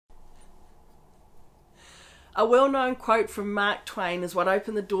A well-known quote from Mark Twain is what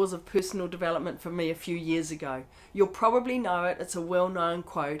opened the doors of personal development for me a few years ago. You'll probably know it, it's a well-known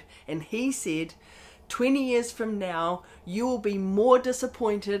quote, and he said, 20 years from now, you will be more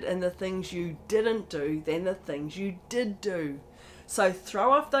disappointed in the things you didn't do than the things you did do. So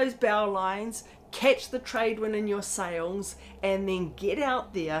throw off those bow lines, catch the trade wind in your sails, and then get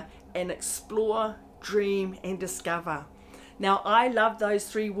out there and explore, dream, and discover. Now, I love those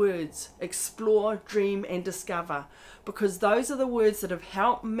three words, explore, dream, and discover, because those are the words that have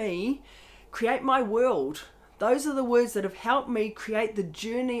helped me create my world. Those are the words that have helped me create the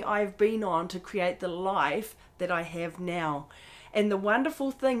journey I've been on to create the life that I have now. And the wonderful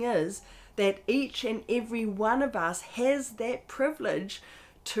thing is that each and every one of us has that privilege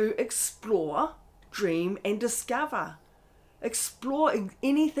to explore, dream, and discover. Explore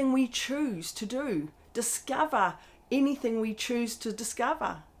anything we choose to do. Discover anything we choose to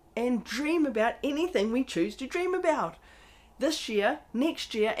discover, and dream about anything we choose to dream about this year,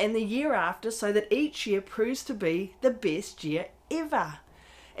 next year, and the year after, so that each year proves to be the best year ever.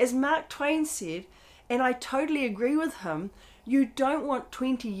 As Mark Twain said, and I totally agree with him, you don't want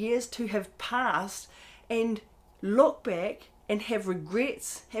 20 years to have passed and look back and have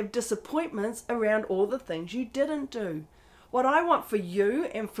regrets, have disappointments around all the things you didn't do. What I want for you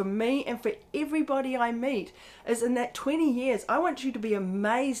and for me and for everybody I meet is in that 20 years, I want you to be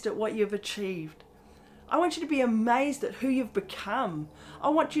amazed at what you've achieved. I want you to be amazed at who you've become. I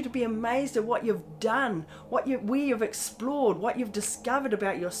want you to be amazed at what you've done, where you've explored, what you've discovered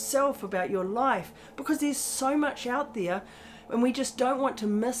about yourself, about your life, because there's so much out there and we just don't want to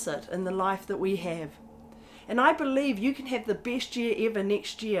miss it in the life that we have. And I believe you can have the best year ever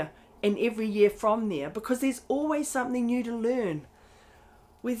next year, and every year from there, because there's always something new to learn.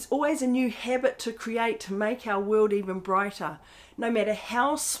 There's always a new habit to create to make our world even brighter. No matter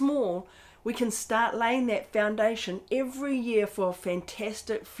how small, we can start laying that foundation every year for a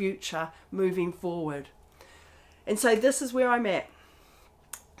fantastic future moving forward. And so this is where I'm at.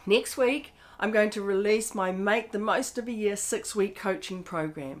 Next week, I'm going to release my Make the Most of a Year 6-week coaching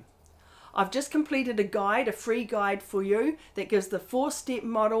program. I've just completed a guide, a free guide for you that gives the 4-step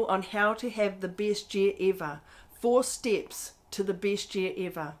model on how to have the best year ever. 4 steps to the best year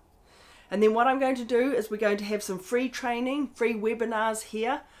ever. And then what I'm going to do is we're going to have some free training, free webinars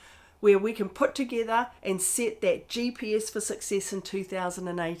here where we can put together and set that GPS for success in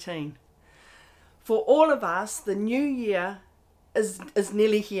 2018. For all of us, the new year is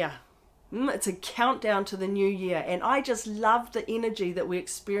nearly here. It's a countdown to the new year, and I just love the energy that we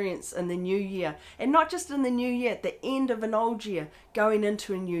experience in the new year, and not just in the new year, at the end of an old year going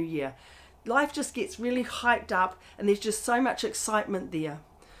into a new year. Life just gets really hyped up and there's just so much excitement there.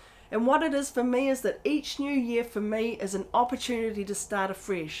 And what it is for me is that each new year for me is an opportunity to start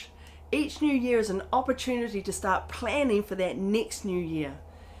afresh. Each new year is an opportunity to start planning for that next new year.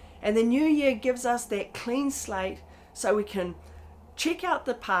 And the new year gives us that clean slate so we can check out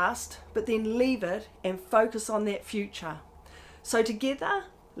the past, but then leave it and focus on that future. So together,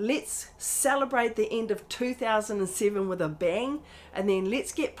 let's celebrate the end of 2007 with a bang, and then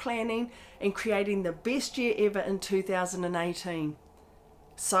let's get planning and creating the best year ever in 2018.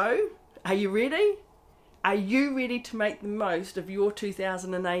 So, are you ready? Are you ready to make the most of your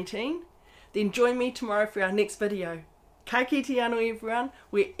 2018? Then join me tomorrow for our next video. Ka kite anō everyone,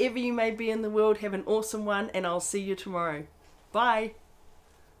 wherever you may be in the world, have an awesome one, and I'll see you tomorrow. Bye.